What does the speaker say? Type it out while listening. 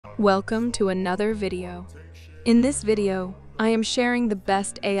Welcome to another video. In this video, I am sharing the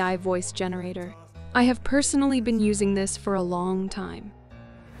best AI voice generator. I have personally been using this for a long time.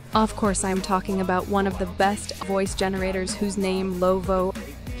 Of course, I am talking about one of the best voice generators whose name Lovo.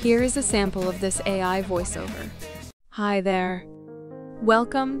 Here is a sample of this AI voiceover. Hi there.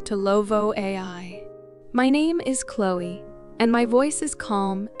 Welcome to Lovo AI. My name is Chloe, and my voice is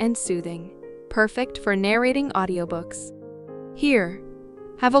calm and soothing, perfect for narrating audiobooks. Here,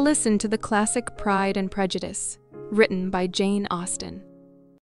 have a listen to the classic Pride and Prejudice, written by Jane Austen.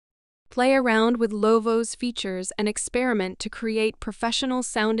 Play around with Lovo's features and experiment to create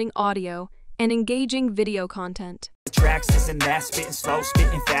professional-sounding audio and engaging video content. Tracks, this and that, spitting slow,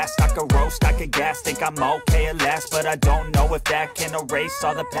 spitting fast. I could roast, I could gas, think I'm okay at last, but I don't know if that can erase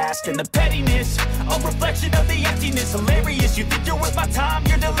all the past and the pettiness. A reflection of the emptiness, hilarious. You think you're worth my time,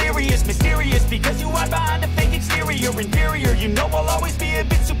 you're delirious, mysterious, because you hide behind a fake exterior, inferior. You know I'll always be a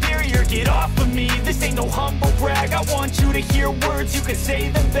bit superior. Get off of me, this ain't no humble brag. I want you to hear words, you can say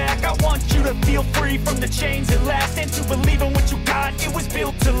them back. I want you to feel free from the chains at last, and to believe in what you got, it was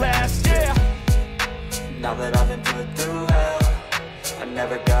built to last, yeah. Now that I've been put through hell, I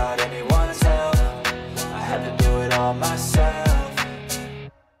never got anyone's help. I had to do it all myself.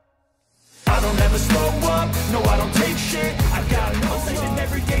 I don't ever slow up, no I don't take shit. I've got no saving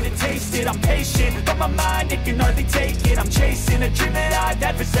every day to taste it. I'm patient, but my mind, it can hardly take it. I'm chasing a dream that I've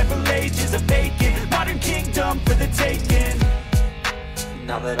had for several ages. A vacant, modern kingdom for the taking.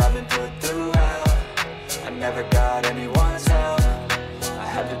 Now that I've been put through hell, I never got anyone's help. I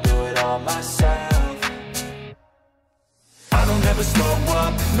had to do it all myself. I don't ever slow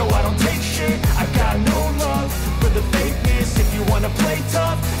up, no I don't take shit. I've got no love for the fakeness. If you wanna play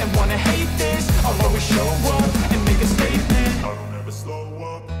tough and wanna hate this, I'll always show up and make a statement. I don't ever slow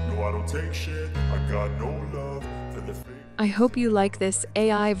up, no I don't take shit. I got no love for the fake. I hope you like this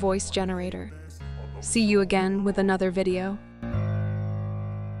AI voice generator. See you again with another video.